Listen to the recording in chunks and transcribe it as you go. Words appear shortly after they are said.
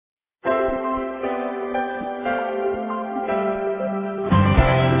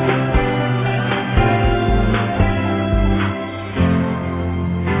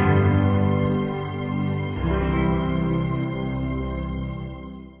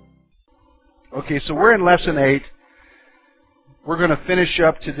Okay, so we're in Lesson 8. We're going to finish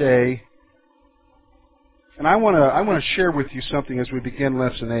up today. And I want to share with you something as we begin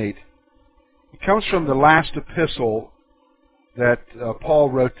Lesson 8. It comes from the last epistle that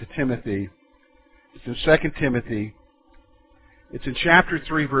Paul wrote to Timothy. It's in 2 Timothy. It's in chapter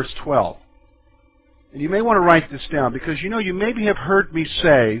 3, verse 12. And you may want to write this down because, you maybe have heard me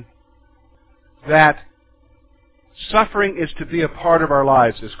say that suffering is to be a part of our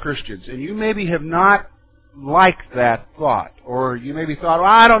lives as Christians. And you maybe have not liked that thought. Or you maybe thought, well,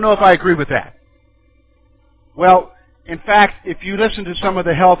 I don't know if I agree with that. Well, in fact, if you listen to some of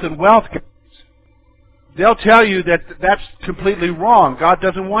the health and wealth guys, they'll tell you that that's completely wrong. God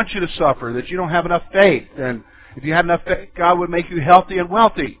doesn't want you to suffer, that you don't have enough faith. And if you had enough faith, God would make you healthy and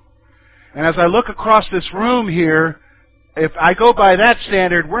wealthy. And as I look across this room here, if I go by that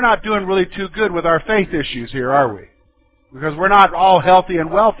standard, we're not doing really too good with our faith issues here, are we? Because we're not all healthy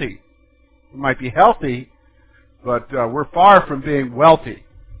and wealthy. We might be healthy, but we're far from being wealthy.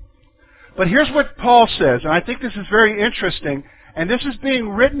 But here's what Paul says, and I think this is very interesting, and this is being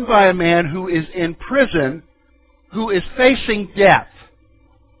written by a man who is in prison, who is facing death.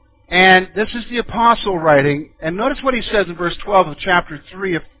 And this is the apostle writing, and notice what he says in verse 12 of chapter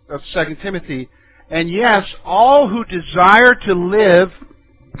 3 of 2 Timothy. And yes, all who desire to live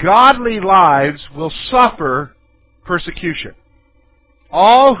godly lives will suffer persecution.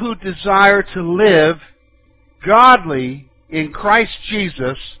 All who desire to live godly in Christ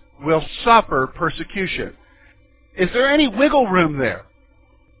Jesus will suffer persecution. Is there any wiggle room there?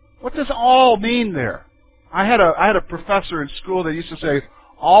 What does all mean there? I had a professor in school that used to say,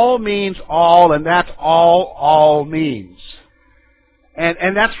 all means all, and that's all means.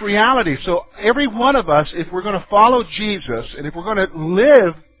 And that's reality. So every one of us, if we're going to follow Jesus, and if we're going to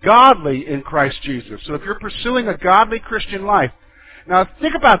live godly in Christ Jesus, so if you're pursuing a godly Christian life, now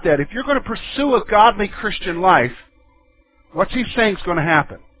think about that. If you're going to pursue a godly Christian life, what's he saying is going to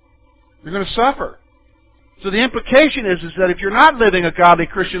happen? You're going to suffer. So the implication is that if you're not living a godly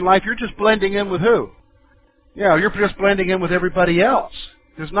Christian life, you're just blending in with who? Yeah, you're just blending in with everybody else.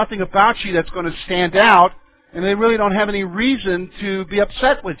 There's nothing about you that's going to stand out, and they really don't have any reason to be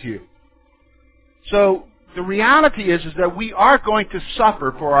upset with you. So the reality is that we are going to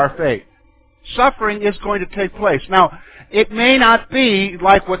suffer for our faith. Suffering is going to take place. Now, it may not be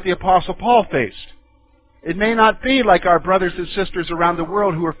like what the Apostle Paul faced. It may not be like our brothers and sisters around the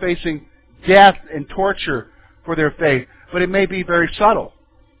world who are facing death and torture for their faith, but it may be very subtle.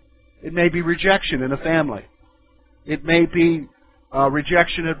 It may be rejection in a family. It may be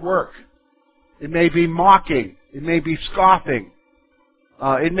rejection at work. It may be mocking. It may be scoffing.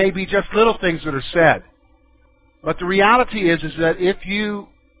 It may be just little things that are said. But the reality is that if you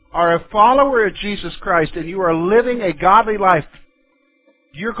are a follower of Jesus Christ and you are living a godly life,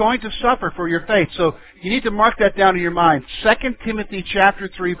 you're going to suffer for your faith. So you need to mark that down in your mind. 2 Timothy chapter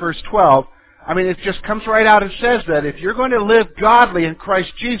 3, verse 12. I mean, it just comes right out and says that if you're going to live godly in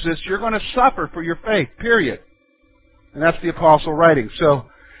Christ Jesus, you're going to suffer for your faith, period. And that's the apostle writing. So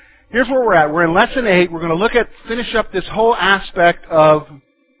here's where we're at. We're in Lesson 8. We're going to finish up this whole aspect of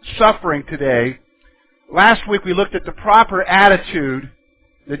suffering today. Last week we looked at the proper attitude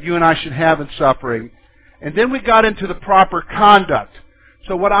that you and I should have in suffering. And then we got into the proper conduct.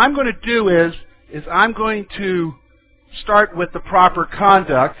 So what I'm going to do is I'm going to start with the proper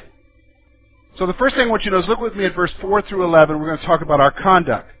conduct. So the first thing I want you to do is look with me at verse 4 through 11. We're going to talk about our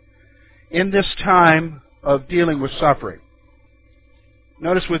conduct in this time of dealing with suffering.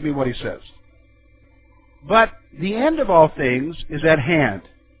 Notice with me what he says. But the end of all things is at hand.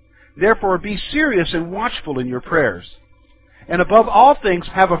 Therefore be serious and watchful in your prayers. And above all things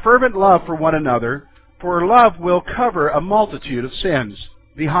have a fervent love for one another, for love will cover a multitude of sins.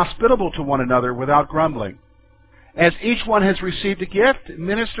 Be hospitable to one another without grumbling. As each one has received a gift,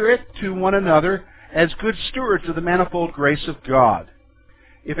 minister it to one another as good stewards of the manifold grace of God.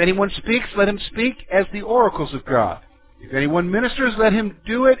 If anyone speaks, let him speak as the oracles of God. If anyone ministers, let him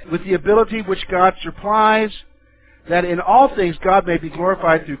do it with the ability which God supplies, that in all things God may be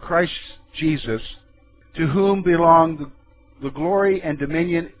glorified through Christ Jesus, to whom belong the glory and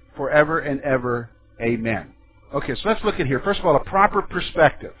dominion forever and ever. Amen. Okay, so let's look at here. First of all, a proper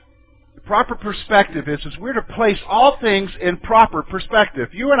perspective. The proper perspective is we're to place all things in proper perspective.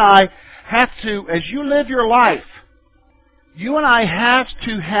 You and I have to, as you live your life, you and I have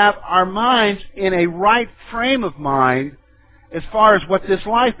to have our minds in a right frame of mind as far as what this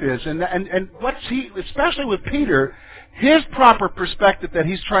life is. And what's especially with Peter, his proper perspective that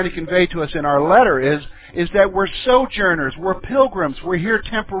he's trying to convey to us in our letter is that we're sojourners, we're pilgrims, we're here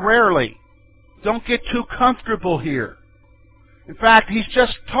temporarily. Don't get too comfortable here. In fact, he's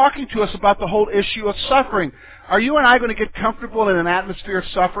just talking to us about the whole issue of suffering. Are you and I going to get comfortable in an atmosphere of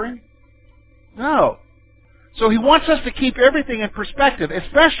suffering? No. So he wants us to keep everything in perspective,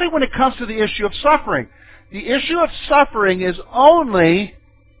 especially when it comes to the issue of suffering. The issue of suffering is only,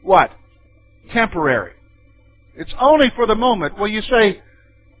 what? Temporary. It's only for the moment. Well, you say,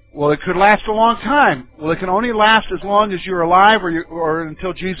 well, it could last a long time. Well, it can only last as long as you're alive or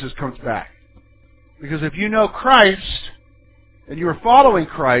until Jesus comes back. Because if you know Christ and you're following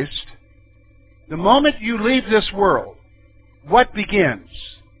Christ, the moment you leave this world, what begins?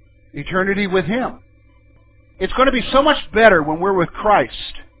 Eternity with Him. It's going to be so much better when we're with Christ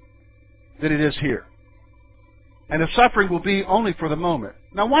than it is here. And the suffering will be only for the moment.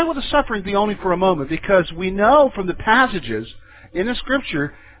 Now, why will the suffering be only for a moment? Because we know from the passages in the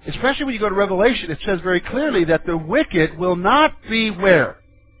Scripture, especially when you go to Revelation, it says very clearly that the wicked will not be where?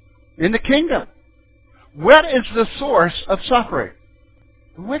 In the kingdom. What is the source of suffering?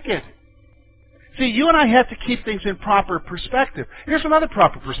 The wicked. See, you and I have to keep things in proper perspective. Here's another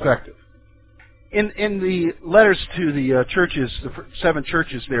proper perspective. In the letters to the churches, the 7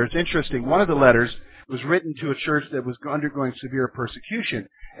 churches there, it's interesting. One of the letters was written to a church that was undergoing severe persecution.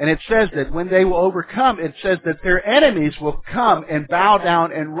 And it says that when they will overcome, it says that their enemies will come and bow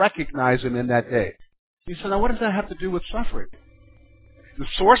down and recognize Him in that day. You say, now what does that have to do with suffering? The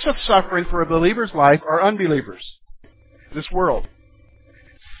source of suffering for a believer's life are unbelievers. This world.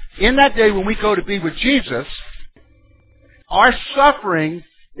 In that day when we go to be with Jesus, our suffering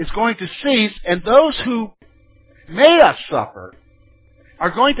is going to cease, and those who made us suffer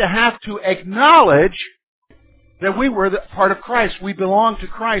are going to have to acknowledge that we were part of Christ. We belong to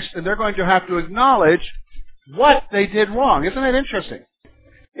Christ, and they're going to have to acknowledge what they did wrong. Isn't that interesting?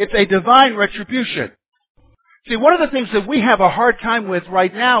 It's a divine retribution. See, one of the things that we have a hard time with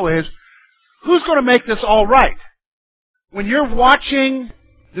right now is, who's going to make this all right? When you're watching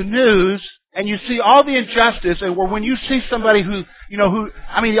the news and you see all the injustice, and when you see somebody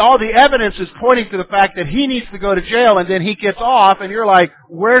all the evidence is pointing to the fact that he needs to go to jail, and then he gets off, and you're like,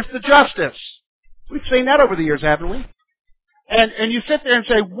 where's the justice? We've seen that over the years, haven't we? And you sit there and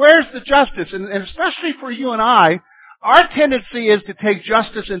say, where's the justice? And especially for you and I, our tendency is to take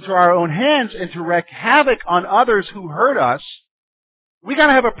justice into our own hands and to wreak havoc on others who hurt us. We got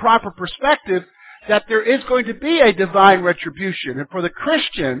to have a proper perspective that there is going to be a divine retribution. And for the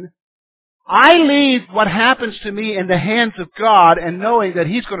Christian, I leave what happens to me in the hands of God and knowing that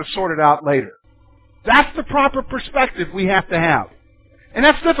He's going to sort it out later. That's the proper perspective we have to have. And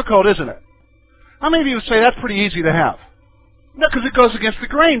that's difficult, isn't it? How many of you would say that's pretty easy to have? No, because it goes against the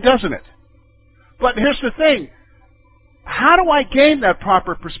grain, doesn't it? But here's the thing. How do I gain that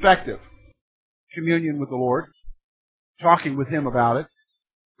proper perspective? Communion with the Lord. Talking with Him about it.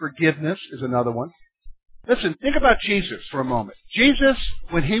 Forgiveness is another one. Listen, think about Jesus for a moment. Jesus,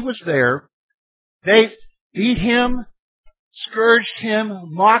 when He was there, they beat Him, scourged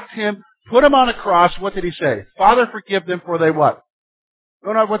Him, mocked Him, put Him on a cross. What did He say? Father, forgive them, for they what?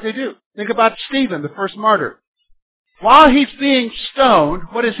 Don't know what they do. Think about Stephen, the first martyr. While he's being stoned,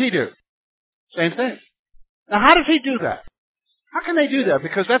 what does he do? Same thing. Now, how does he do that? How can they do that?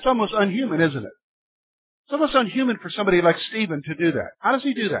 Because that's almost unhuman, isn't it? It's almost unhuman for somebody like Stephen to do that. How does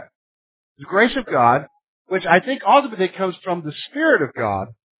he do that? The grace of God, which I think ultimately comes from the Spirit of God,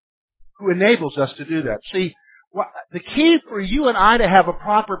 who enables us to do that. See, the key for you and I to have a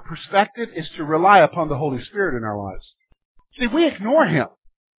proper perspective is to rely upon the Holy Spirit in our lives. See, we ignore Him.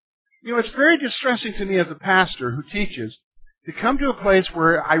 You know, it's very distressing to me as a pastor who teaches to come to a place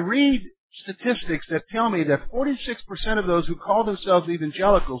where I read statistics that tell me that 46% of those who call themselves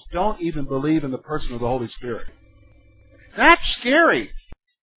evangelicals don't even believe in the person of the Holy Spirit. That's scary.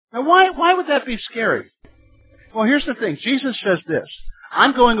 Now, why would that be scary? Well, here's the thing. Jesus says this.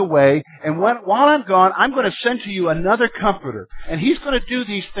 I'm going away, and while I'm gone, I'm going to send to you another comforter. And He's going to do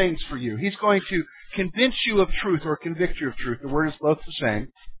these things for you. He's going to convince you of truth or convict you of truth. The word is both the same.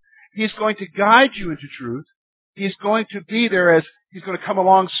 He's going to guide you into truth. He's going to be there as He's going to come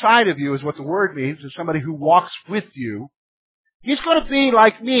alongside of you, is what the word means, as somebody who walks with you. He's going to be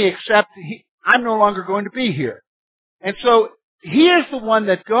like me, except I'm no longer going to be here. And so He is the one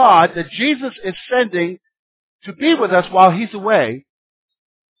that Jesus is sending to be with us while He's away.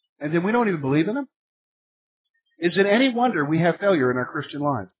 And then we don't even believe in Him? Is it any wonder we have failure in our Christian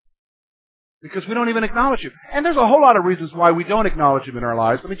lives? Because we don't even acknowledge Him. And there's a whole lot of reasons why we don't acknowledge Him in our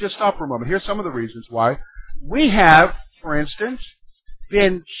lives. Let me just stop for a moment. Here's some of the reasons why. We have, for instance,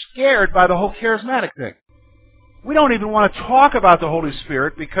 been scared by the whole charismatic thing. We don't even want to talk about the Holy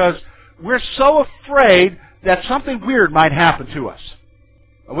Spirit because we're so afraid that something weird might happen to us.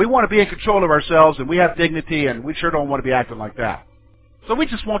 We want to be in control of ourselves, and we have dignity, and we sure don't want to be acting like that. So we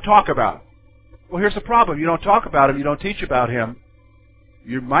just won't talk about him. Well, here's the problem. You don't talk about him, you don't teach about him,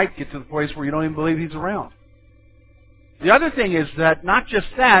 you might get to the place where you don't even believe he's around. The other thing is that, not just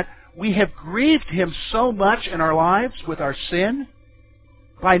that, we have grieved him so much in our lives with our sin,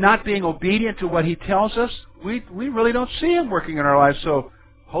 by not being obedient to what he tells us, we really don't see him working in our lives. So,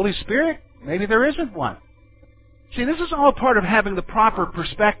 Holy Spirit, maybe there isn't one. See, this is all part of having the proper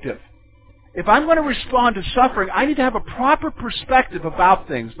perspective. If I'm going to respond to suffering, I need to have a proper perspective about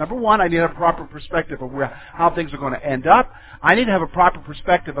things. Number one, I need to have a proper perspective of how things are going to end up. I need to have a proper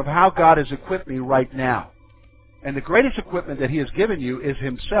perspective of how God has equipped me right now. And the greatest equipment that he has given you is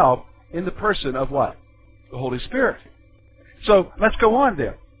himself in the person of what? The Holy Spirit. So, let's go on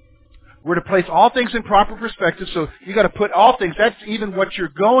there. We're to place all things in proper perspective, so you've got to put all things, that's even what you're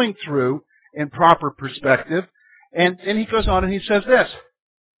going through, in proper perspective. And then he goes on and he says this.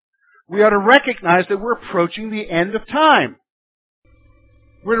 We are to recognize that we're approaching the end of time.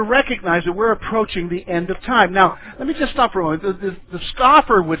 We're to recognize that we're approaching the end of time. Now, let me just stop for a moment. The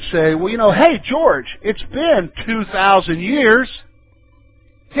scoffer would say, well, hey, George, it's been 2,000 years.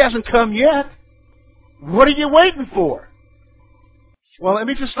 He hasn't come yet. What are you waiting for? Well, let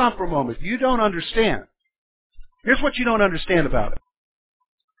me just stop for a moment. You don't understand. Here's what you don't understand about it.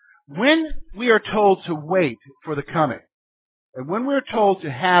 When we are told to wait for the coming, and when we're told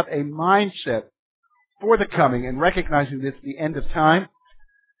to have a mindset for the coming and recognizing that it's the end of time,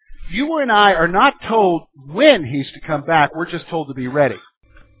 you and I are not told when he's to come back. We're just told to be ready.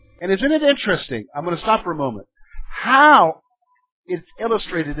 And isn't it interesting? I'm going to stop for a moment. How it's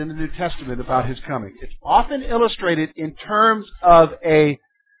illustrated in the New Testament about his coming. It's often illustrated in terms of a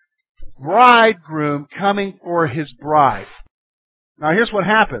bridegroom coming for his bride. Now here's what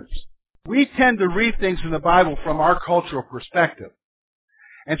happens. We tend to read things in the Bible from our cultural perspective.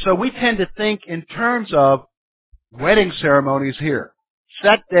 And so we tend to think in terms of wedding ceremonies here.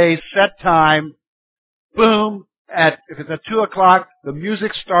 Set day, set time, boom, if it's at 2 o'clock, the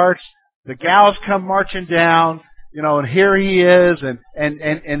music starts, the gals come marching down, and here he is,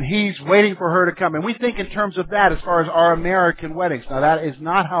 and he's waiting for her to come. And we think in terms of that as far as our American weddings. Now that is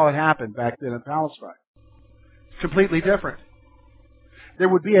not how it happened back then in Palestine. It's completely different. There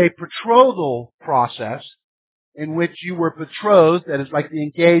would be a betrothal process in which you were betrothed, that is like the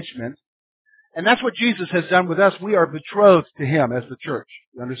engagement. And that's what Jesus has done with us. We are betrothed to him as the church.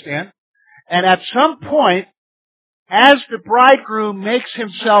 You understand? And at some point, as the bridegroom makes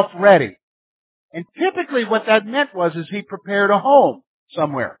himself ready, and typically what that meant is he prepared a home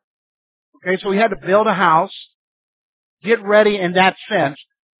somewhere. Okay, so he had to build a house, get ready in that sense,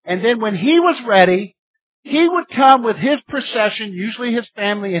 and then when he was ready, he would come with his procession, usually his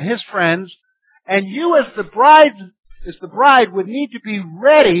family and his friends, and you as the bride would need to be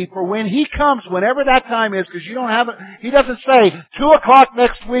ready for when he comes, whenever that time is, because he doesn't say 2 o'clock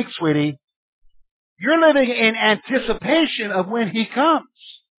next week, sweetie. You're living in anticipation of when he comes.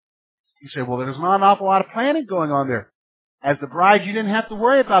 You say, well, there's not an awful lot of planning going on there. As the bride, you didn't have to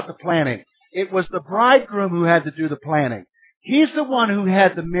worry about the planning. It was the bridegroom who had to do the planning. He's the one who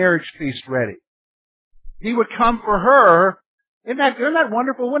had the marriage feast ready. He would come for her. Isn't that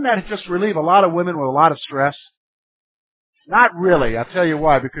wonderful? Wouldn't that just relieve a lot of women with a lot of stress? Not really. I'll tell you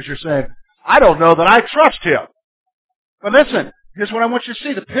why. Because you're saying, I don't know that I trust him. But listen, here's what I want you to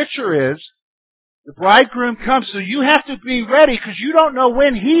see. The picture is, the bridegroom comes, so you have to be ready because you don't know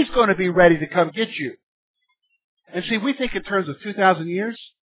when he's going to be ready to come get you. And see, we think in terms of 2,000 years.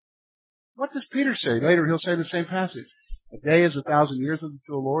 What does Peter say? Later he'll say in the same passage. A day is 1,000 years unto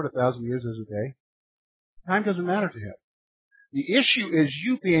the Lord, 1,000 years is a day. Time doesn't matter to him. The issue is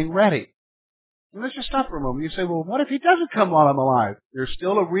you being ready. And let's just stop for a moment. You say, well, what if he doesn't come while I'm alive? There's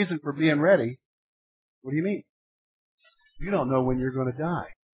still a reason for being ready. What do you mean? You don't know when you're going to die.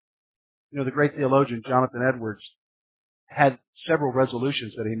 The great theologian Jonathan Edwards had several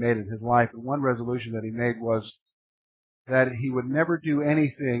resolutions that he made in his life. And one resolution that he made was that he would never do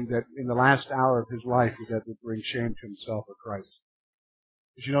anything that in the last hour of his life that would bring shame to himself or Christ.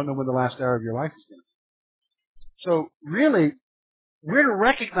 Because you don't know when the last hour of your life is going to be. So really, we're to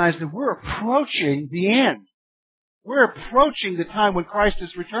recognize that we're approaching the end. We're approaching the time when Christ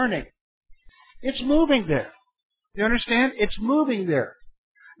is returning. It's moving there. You understand? It's moving there.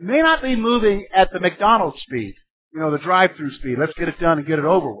 It may not be moving at the McDonald's speed, the drive-through speed. Let's get it done and get it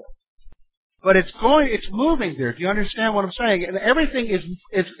over with. But it's moving there. Do you understand what I'm saying? And everything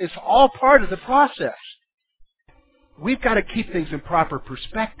is all part of the process. We've got to keep things in proper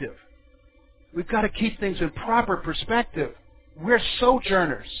perspective. We've got to keep things in proper perspective. We're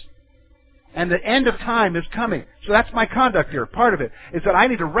sojourners. And the end of time is coming. So that's my conduct here. Part of it is that I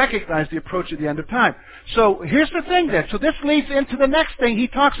need to recognize the approach of the end of time. So here's the thing then. So this leads into the next thing he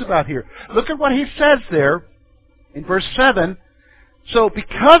talks about here. Look at what he says there in verse 7. So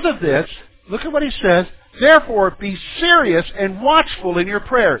because of this, look at what he says. Therefore, be serious and watchful in your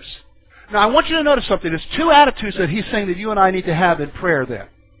prayers. Now, I want you to notice something. There's two attitudes that he's saying that you and I need to have in prayer then.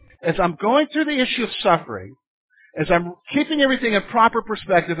 As I'm going through the issue of suffering, as I'm keeping everything in proper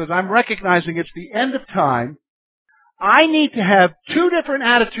perspective, as I'm recognizing it's the end of time, I need to have two different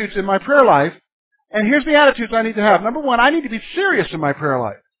attitudes in my prayer life. And here's the attitudes I need to have. Number one, I need to be serious in my prayer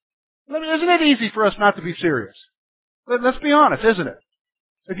life. Isn't it easy for us not to be serious? Let's be honest, isn't it?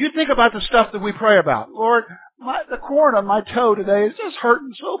 If you think about the stuff that we pray about, Lord, the corn on my toe today is just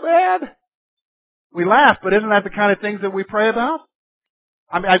hurting so bad. We laugh, but isn't that the kind of things that we pray about?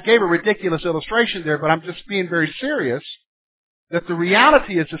 I mean, I gave a ridiculous illustration there, but I'm just being very serious that the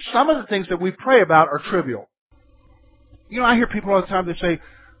reality is that some of the things that we pray about are trivial. You know, I hear people all the time, they say,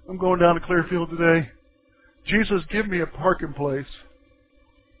 I'm going down to Clearfield today. Jesus, give me a parking place.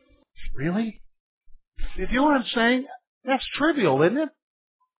 Really? You know what I'm saying? That's trivial, isn't it?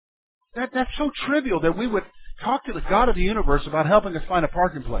 That's so trivial that we would talk to the God of the universe about helping us find a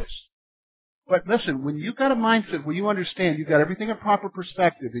parking place. But listen, when you've got a mindset where you understand you've got everything in proper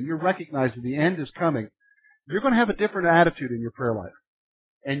perspective and you're recognizing the end is coming, you're going to have a different attitude in your prayer life.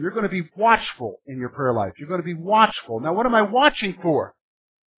 And you're going to be watchful in your prayer life. You're going to be watchful. Now, what am I watching for?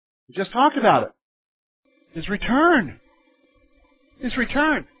 We just talked about it. His return. His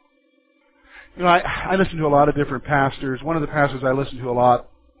return. You know, I listen to a lot of different pastors. One of the pastors I listen to a lot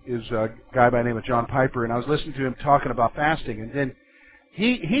is a guy by the name of John Piper, and I was listening to him talking about fasting, and then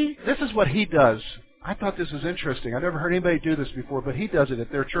this is what he does. I thought this was interesting. I've never heard anybody do this before, but he does it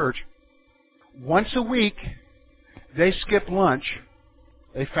at their church. Once a week, they skip lunch,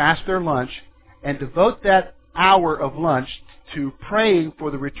 they fast their lunch, and devote that hour of lunch to praying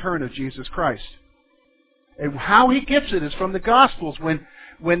for the return of Jesus Christ. And how he gets it is from the Gospels.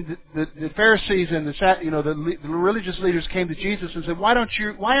 When the Pharisees and the religious leaders came to Jesus and said, "Why don't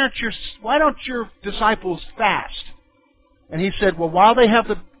your disciples fast?" And he said, "Well, while they have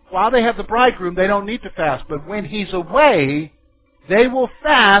the bridegroom, they don't need to fast. But when he's away, they will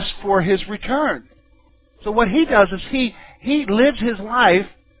fast for his return." So what he does is he lives his life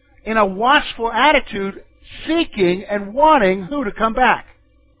in a watchful attitude, seeking and wanting who to come back?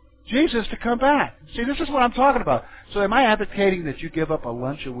 Jesus to come back. See, this is what I'm talking about. So am I advocating that you give up a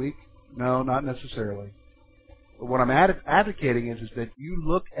lunch a week? No, not necessarily. But what I'm advocating is that you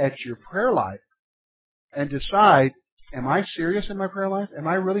look at your prayer life and decide, am I serious in my prayer life? Am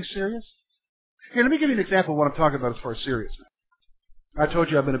I really serious? Here, let me give you an example of what I'm talking about as far as seriousness. I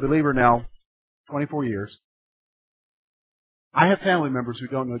told you I've been a believer now 24 years. I have family members who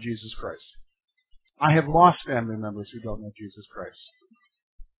don't know Jesus Christ. I have lost family members who don't know Jesus Christ.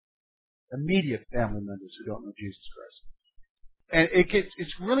 Immediate family members who don't know Jesus Christ. And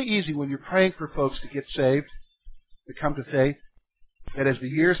it's really easy when you're praying for folks to get saved, to come to faith, that as the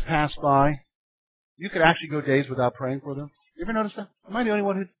years pass by, you could actually go days without praying for them. You ever notice that? Am I the only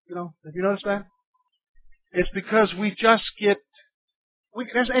one who, have you noticed that? It's because we just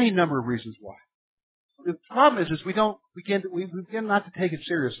there's any number of reasons why. The problem is we begin not to take it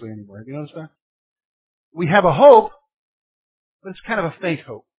seriously anymore. Have you noticed that? We have a hope, but it's kind of a faint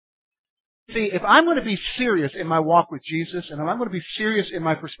hope. See, if I'm going to be serious in my walk with Jesus, and if I'm going to be serious in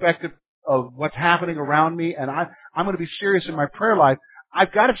my perspective of what's happening around me, and I'm going to be serious in my prayer life,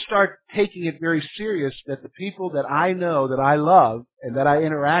 I've got to start taking it very serious that the people that I know, that I love, and that I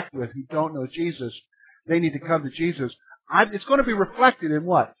interact with who don't know Jesus, they need to come to Jesus. It's going to be reflected in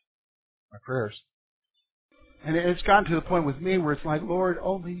what? My prayers. And it's gotten to the point with me where it's like, Lord,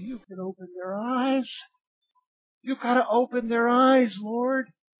 only you can open their eyes. You've got to open their eyes, Lord.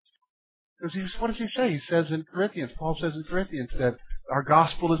 Because what does he say? He says in Corinthians, Paul says in Corinthians that our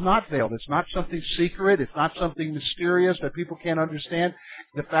gospel is not veiled. It's not something secret. It's not something mysterious that people can't understand.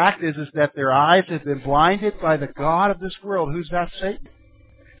 The fact is that their eyes have been blinded by the God of this world. Who's that? Satan.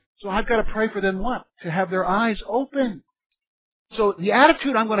 So I've got to pray for them what? To have their eyes open. So the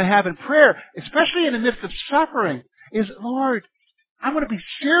attitude I'm going to have in prayer, especially in the midst of suffering, is, Lord, I'm going to be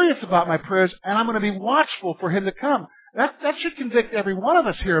serious about my prayers, and I'm going to be watchful for Him to come. That should convict every one of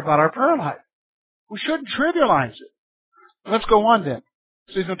us here about our prayer life. We shouldn't trivialize it. Let's go on then.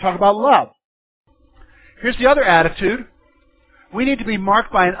 So he's going to talk about love. Here's the other attitude. We need to be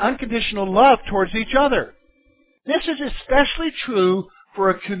marked by an unconditional love towards each other. This is especially true for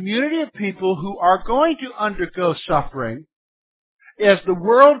a community of people who are going to undergo suffering as the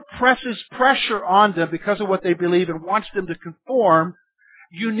world presses pressure on them because of what they believe and wants them to conform.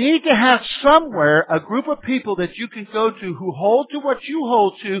 You need to have somewhere a group of people that you can go to who hold to what you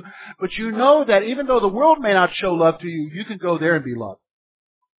hold to, but you know that even though the world may not show love to you, you can go there and be loved.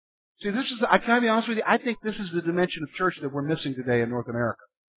 See, I can be honest with you, I think this is the dimension of church that we're missing today in North America,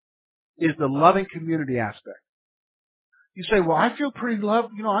 is the loving community aspect. You say, well, I feel pretty loved.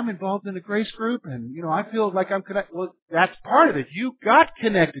 I'm involved in a grace group, and, I feel like I'm connected. Well, that's part of it. You got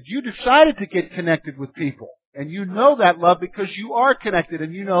connected. You decided to get connected with people. And you know that love because you are connected.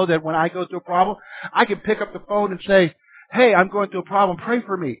 And you know that when I go through a problem, I can pick up the phone and say, hey, I'm going through a problem. Pray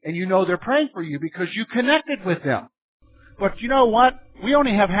for me. And you know they're praying for you because you connected with them. But you know what? We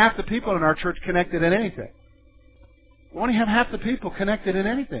only have half the people in our church connected in anything. We only have half the people connected in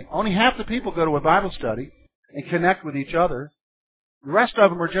anything. Only half the people go to a Bible study and connect with each other. The rest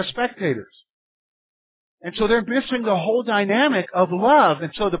of them are just spectators. And so they're missing the whole dynamic of love.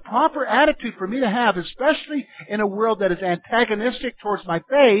 And so the proper attitude for me to have, especially in a world that is antagonistic towards my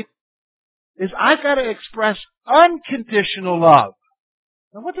faith, is I've got to express unconditional love.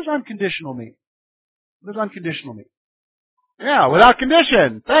 Now what does unconditional mean? What does unconditional mean? Yeah, without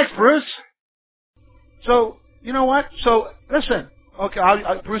condition. Thanks, Bruce. So, you know what? So, listen. Okay,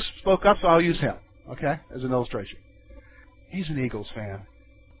 Bruce spoke up, so I'll use him, okay, as an illustration. He's an Eagles fan.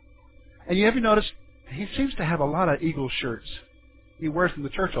 And you ever notice he seems to have a lot of Eagles shirts. He wears them to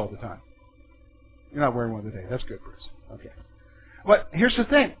church all the time. You're not wearing one today. That's good, Bruce. Okay. But here's the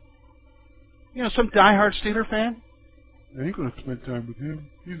thing. Some diehard Steeler fan, I ain't going to spend time with him.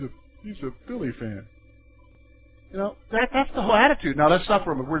 He's a Philly fan. That's the whole attitude. Now, let's not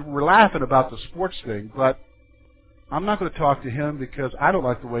for a minute. We're laughing about the sports thing, but I'm not going to talk to him because I don't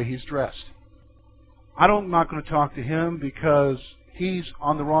like the way he's dressed. I'm not going to talk to him because he's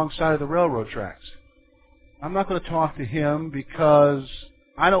on the wrong side of the railroad tracks. I'm not going to talk to him because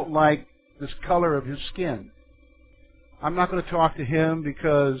I don't like this color of his skin. I'm not going to talk to him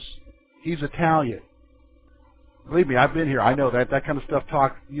because he's Italian. Believe me, I've been here. I know that kind of stuff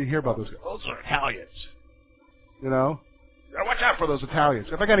you hear about those guys. Those are Italians. Watch out for those Italians.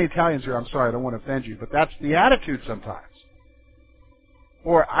 If I got any Italians here, I'm sorry, I don't want to offend you, but that's the attitude sometimes.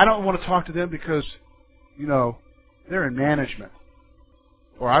 Or I don't want to talk to them because, they're in management.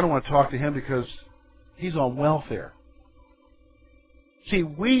 Or I don't want to talk to him because he's on welfare. See,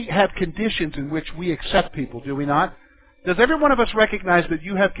 we have conditions in which we accept people, do we not? Does every one of us recognize that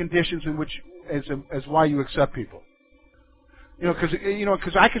you have conditions in which as why you accept people?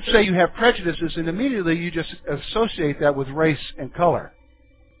 Because I could say you have prejudices, and immediately you just associate that with race and color.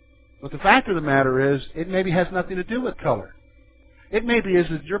 But the fact of the matter is, it maybe has nothing to do with color. It maybe is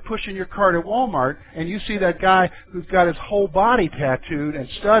that you're pushing your cart at Walmart, and you see that guy who's got his whole body tattooed and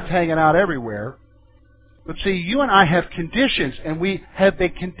studs hanging out everywhere. But see, you and I have conditions, and we have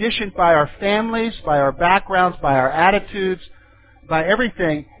been conditioned by our families, by our backgrounds, by our attitudes, by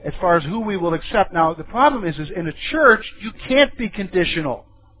everything as far as who we will accept. Now, the problem is in a church, you can't be conditional.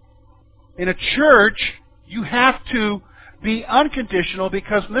 In a church, you have to be unconditional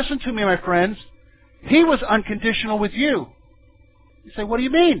because, listen to me, my friends, He was unconditional with you. You say, what do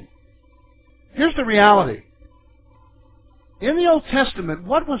you mean? Here's the reality. In the Old Testament,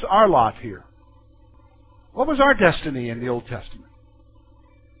 what was our lot here? What was our destiny in the Old Testament?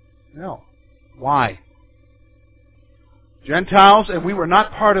 No. Why? Gentiles, and we were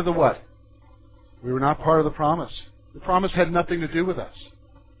not part of the what? We were not part of the promise. The promise had nothing to do with us.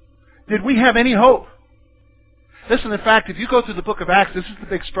 Did we have any hope? Listen, in fact, if you go through the book of Acts, this is the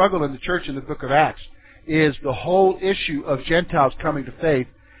big struggle in the church in the book of Acts, is the whole issue of Gentiles coming to faith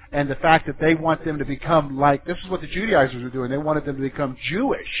and the fact that they want them to become like, this is what the Judaizers were doing, they wanted them to become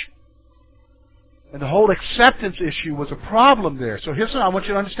Jewish. And the whole acceptance issue was a problem there. So here's what I want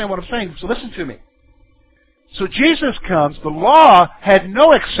you to understand what I'm saying. So listen to me. So Jesus comes, the law had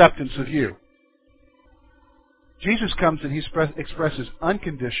no acceptance of you. Jesus comes and He expresses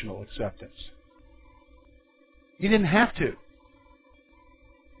unconditional acceptance. He didn't have to.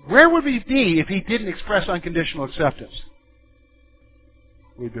 Where would we be if He didn't express unconditional acceptance?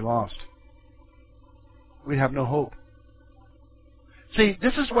 We'd be lost. We'd have no hope. See,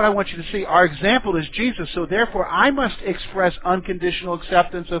 this is what I want you to see. Our example is Jesus, so therefore I must express unconditional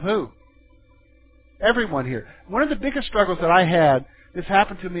acceptance of who? Everyone here. One of the biggest struggles that I had, this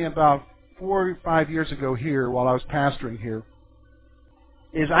happened to me about 4 or 5 years ago here while I was pastoring here,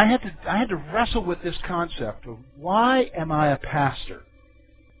 is I had to wrestle with this concept of why am I a pastor?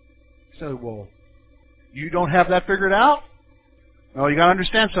 So, well, you don't have that figured out? No, you got to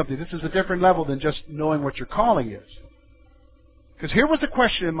understand something. This is a different level than just knowing what your calling is. Because here was the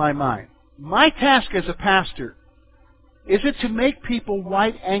question in my mind. My task as a pastor, is it to make people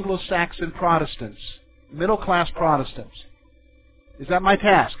white Anglo-Saxon Protestants, middle-class Protestants? Is that my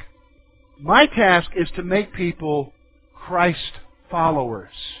task? My task is to make people Christ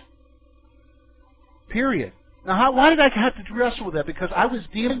followers. Period. Now, why did I have to wrestle with that? Because I was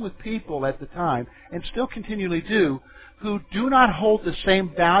dealing with people at the time, and still continually do, who do not hold the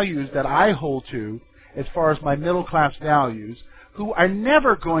same values that I hold to, as far as my middle-class values, who are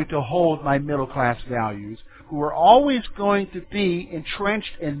never going to hold my middle-class values, who are always going to be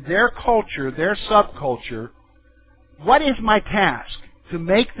entrenched in their culture, their subculture. What is my task? To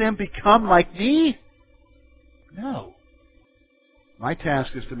make them become like me? No. My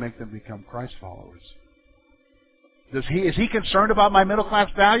task is to make them become Christ followers. Is he concerned about my middle-class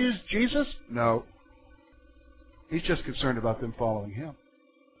values, Jesus? No. He's just concerned about them following Him.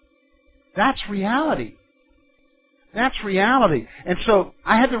 That's reality. That's reality. And so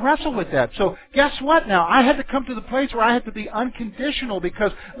I had to wrestle with that. So guess what now? I had to come to the place where I had to be unconditional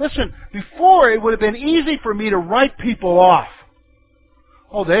because, listen, before it would have been easy for me to write people off.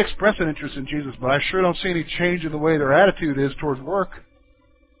 Oh, they express an interest in Jesus, but I sure don't see any change in the way their attitude is towards work.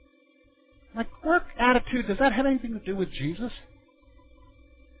 Like, work attitude, does that have anything to do with Jesus?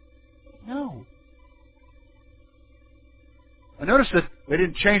 No. I noticed that they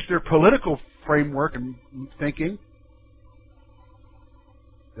didn't change their political framework and thinking.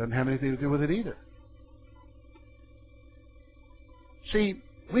 Doesn't have anything to do with it either. See,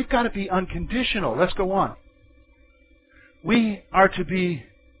 we've got to be unconditional. Let's go on. We are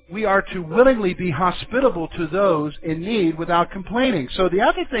to willingly be hospitable to those in need without complaining. So the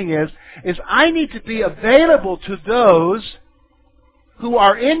other thing is I need to be available to those who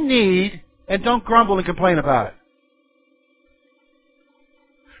are in need and don't grumble and complain about it.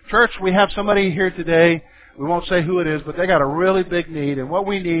 Church, we have somebody here today, we won't say who it is, but they got a really big need, and what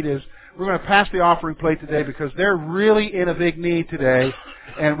we need is, we're going to pass the offering plate today because they're really in a big need today,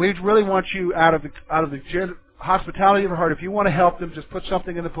 and we really want you out of the hospitality of your heart. If you want to help them, just put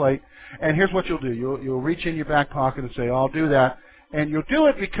something in the plate, and here's what you'll do. You'll reach in your back pocket and say, I'll do that, and you'll do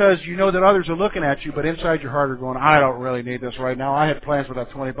it because you know that others are looking at you, but inside your heart are going, I don't really need this right now. I had plans for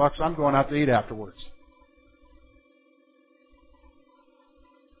that $20. I'm going out to eat afterwards.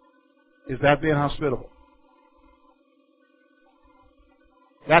 Is that being hospitable?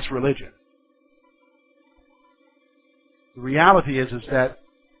 That's religion. The reality is that,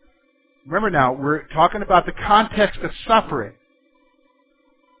 remember now, we're talking about the context of suffering.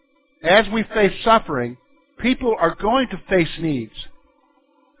 As we face suffering, people are going to face needs.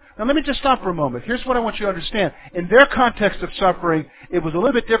 Now let me just stop for a moment. Here's what I want you to understand. In their context of suffering, it was a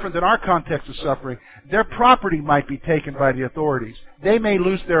little bit different than our context of suffering. Their property might be taken by the authorities. They may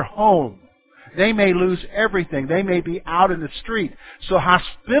lose their home. They may lose everything. They may be out in the street. So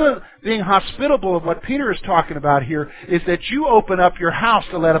being hospitable of what Peter is talking about here is that you open up your house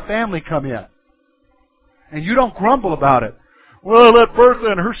to let a family come in. And you don't grumble about it. Well, I let Bertha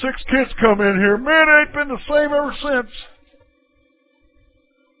and her 6 kids come in here. Man, it ain't been the same ever since.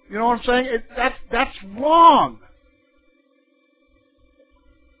 You know what I'm saying? That's wrong.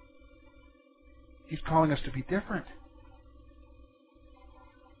 He's calling us to be different.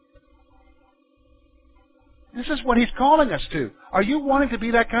 This is what He's calling us to. Are you wanting to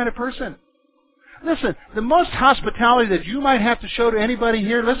be that kind of person? Listen, the most hospitality that you might have to show to anybody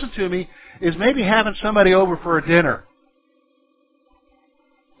here, listen to me, is maybe having somebody over for a dinner.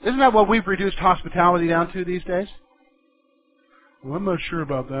 Isn't that what we've reduced hospitality down to these days? Well, I'm not sure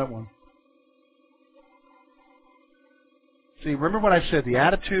about that one. See, remember what I said, the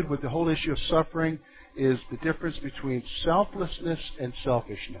attitude with the whole issue of suffering is the difference between selflessness and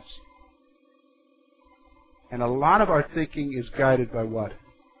selfishness. And a lot of our thinking is guided by what?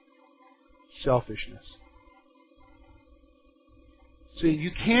 Selfishness. See,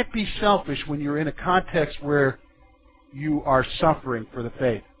 you can't be selfish when you're in a context where you are suffering for the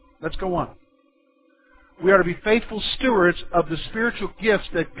faith. Let's go on. We are to be faithful stewards of the spiritual gifts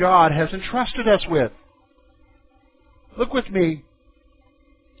that God has entrusted us with. Look with me,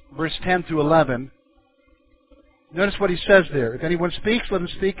 verse 10 through 11. Notice what he says there. If anyone speaks, let him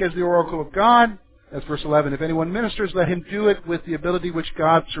speak as the oracle of God. That's verse 11. If anyone ministers, let him do it with the ability which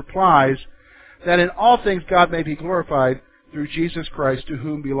God supplies, that in all things God may be glorified through Jesus Christ, to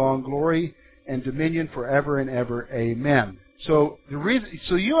whom belong glory and dominion forever and ever. Amen. So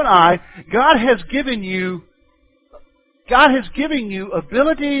you and I, God has given you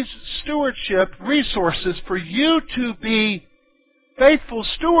abilities, stewardship, resources for you to be faithful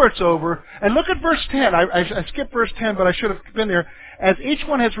stewards over. And look at verse 10. I skipped verse 10, but I should have been there. As each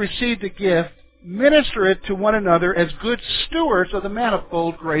one has received a gift, minister it to one another as good stewards of the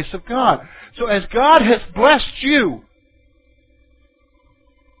manifold grace of God. So as God has blessed you,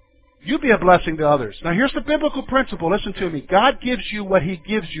 you be a blessing to others. Now here's the biblical principle. Listen to me. God gives you what He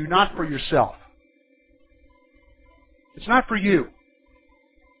gives you, not for yourself. It's not for you.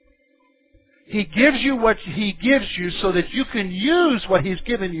 He gives you what He gives you so that you can use what He's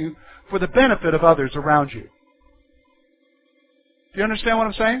given you for the benefit of others around you. Do you understand what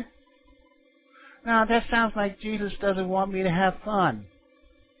I'm saying? Now, that sounds like Jesus doesn't want me to have fun.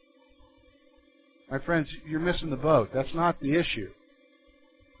 My friends, you're missing the boat. That's not the issue.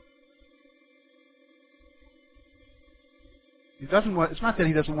 It's not that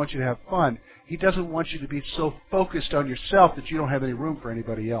He doesn't want you to have fun. He doesn't want you to be so focused on yourself that you don't have any room for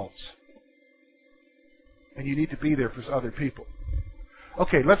anybody else. And you need to be there for other people.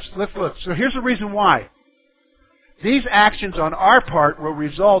 Okay, let's look. So here's the reason why. These actions on our part will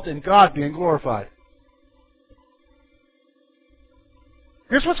result in God being glorified.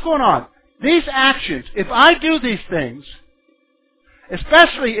 Here's what's going on. These actions, if I do these things,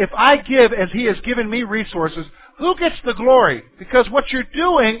 especially if I give as He has given me resources, who gets the glory? Because what you're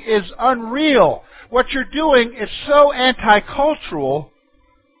doing is unreal. What you're doing is so anti-cultural.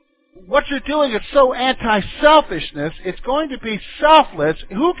 What you're doing is so anti-selfishness. It's going to be selfless.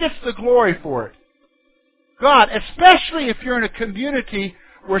 Who gets the glory for it? God, especially if you're in a community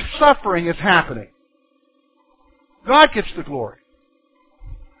where suffering is happening. God gets the glory.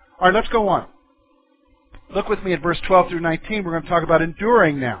 All right, let's go on. Look with me at verse 12 through 19. We're going to talk about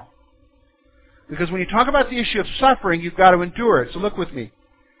enduring now. Because when you talk about the issue of suffering, you've got to endure it. So look with me.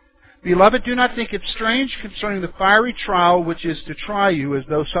 Beloved, do not think it strange concerning the fiery trial which is to try you as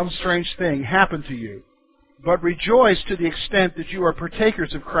though some strange thing happened to you. But rejoice to the extent that you are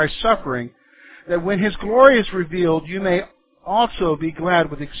partakers of Christ's suffering, that when His glory is revealed, you may also be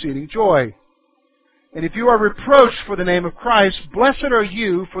glad with exceeding joy. And if you are reproached for the name of Christ, blessed are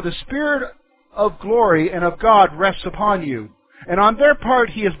you, for the Spirit of glory and of God rests upon you. And on their part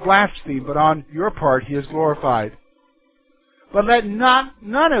He is blasphemed, but on your part He is glorified. But let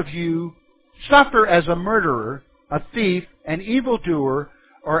none of you suffer as a murderer, a thief, an evildoer,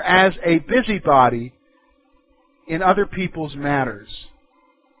 or as a busybody in other people's matters.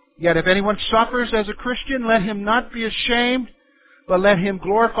 Yet if anyone suffers as a Christian, let him not be ashamed, but let him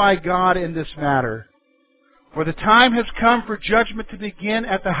glorify God in this matter. For the time has come for judgment to begin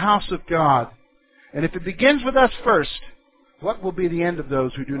at the house of God. And if it begins with us first, what will be the end of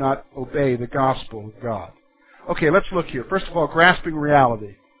those who do not obey the gospel of God? Okay, let's look here. First of all, grasping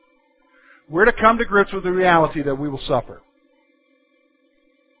reality. We're to come to grips with the reality that we will suffer.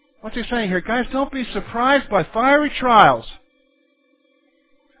 What's he saying here? Guys, don't be surprised by fiery trials.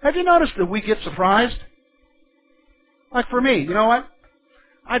 Have you noticed that we get surprised? Like for me, you know what?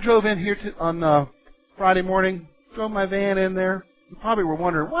 I drove in here on Friday morning, drove my van in there. You probably were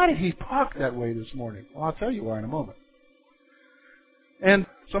wondering, why did he park that way this morning? Well, I'll tell you why in a moment. And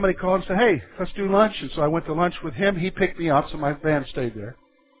somebody called and said, hey, let's do lunch. And so I went to lunch with him. He picked me up, so my van stayed there.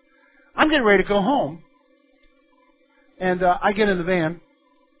 I'm getting ready to go home. And I get in the van,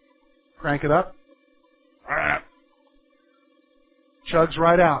 crank it up, chugs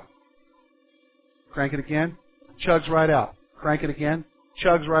right out. Crank it again, chugs right out. Crank it again,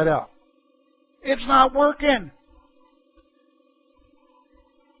 chugs right out. It's not working.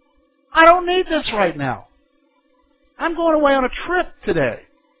 I don't need this right now. I'm going away on a trip today.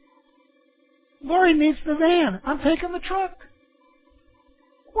 Lori needs the van. I'm taking the truck.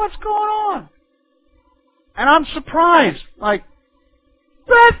 What's going on? And I'm surprised. Like,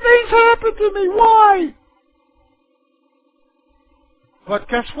 bad things happen to me. Why? But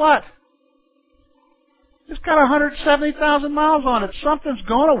guess what? It's got 170,000 miles on it. Something's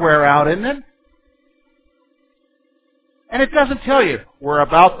going to wear out, isn't it? And it doesn't tell you, we're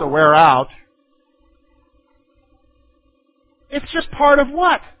about to wear out. It's just part of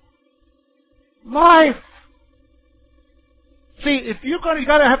what? Life. See, if you're going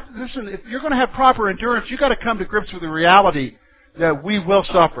to have proper endurance, you've got to come to grips with the reality that we will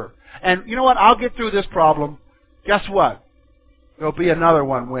suffer. And you know what? I'll get through this problem. Guess what? There'll be another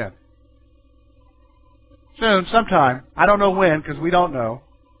one when. Soon, sometime. I don't know when, because we don't know.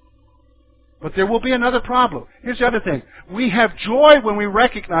 But there will be another problem. Here's the other thing. We have joy when we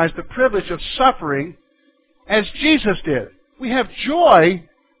recognize the privilege of suffering as Jesus did. We have joy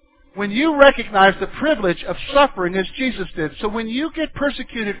when you recognize the privilege of suffering as Jesus did. So when you get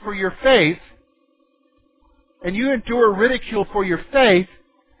persecuted for your faith, and you endure ridicule for your faith,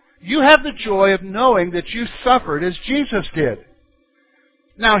 you have the joy of knowing that you suffered as Jesus did.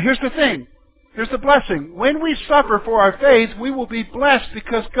 Now, here's the thing. Here's the blessing. When we suffer for our faith, we will be blessed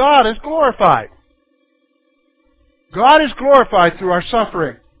because God is glorified. God is glorified through our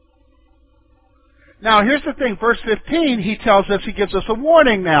suffering. Now, here's the thing. Verse 15, he tells us, he gives us a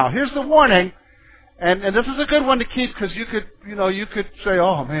warning now. Here's the warning. And this is a good one to keep because you could say,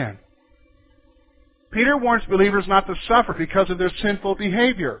 oh man. Peter warns believers not to suffer because of their sinful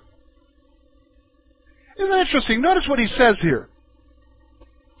behavior. Isn't that interesting? Notice what he says here.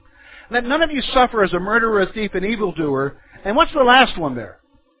 Let none of you suffer as a murderer, a thief, an evildoer. And what's the last one there?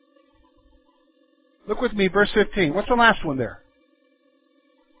 Look with me, verse 15. What's the last one there?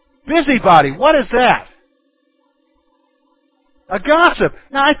 Busybody. What is that? A gossip.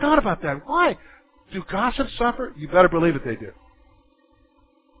 Now, I thought about that. Why? Do gossips suffer? You better believe it, they do.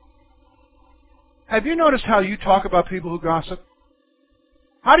 Have you noticed how you talk about people who gossip?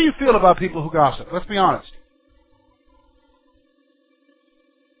 How do you feel about people who gossip? Let's be honest.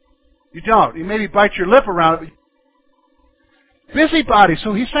 You don't. You maybe bite your lip around it. Busybody.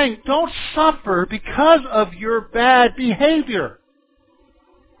 So he's saying, don't suffer because of your bad behavior.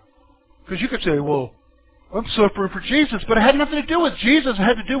 Because you could say, well, I'm suffering for Jesus, but it had nothing to do with Jesus. It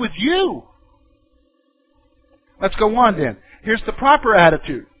had to do with you. Let's go on then. Here's the proper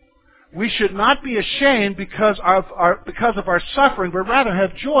attitude. We should not be ashamed because of our suffering, but rather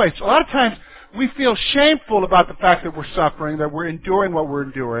have joy. So a lot of times we feel shameful about the fact that we're suffering, that we're enduring what we're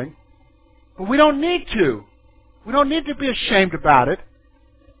enduring. But we don't need to. We don't need to be ashamed about it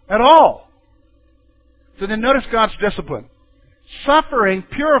at all. So then notice God's discipline. Suffering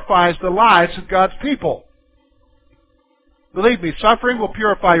purifies the lives of God's people. Believe me, suffering will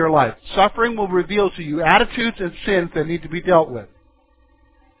purify your life. Suffering will reveal to you attitudes and sins that need to be dealt with.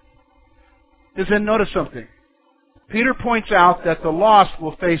 Then notice something. Peter points out that the lost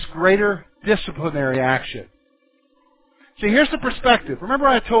will face greater disciplinary action. See, here's the perspective. Remember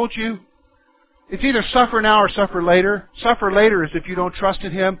I told you, it's either suffer now or suffer later. Suffer later is if you don't trust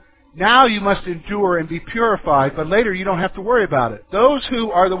in Him. Now you must endure and be purified, but later you don't have to worry about it. Those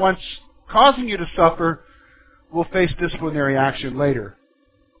who are the ones causing you to suffer will face disciplinary action later.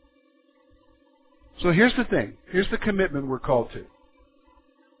 So here's the thing. Here's the commitment we're called to.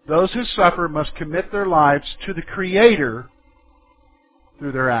 Those who suffer must commit their lives to the Creator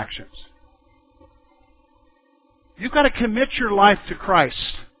through their actions. You've got to commit your life to Christ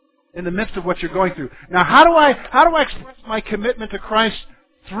in the midst of what you're going through. Now, how do I express my commitment to Christ?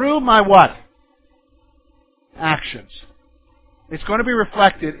 Through my what? Actions. It's going to be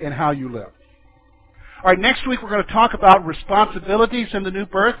reflected in how you live. All right, next week we're going to talk about responsibilities in the new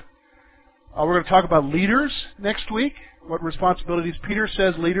birth. We're going to talk about leaders next week, what responsibilities Peter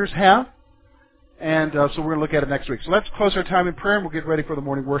says leaders have. And so we're going to look at it next week. So let's close our time in prayer and we'll get ready for the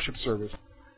morning worship service.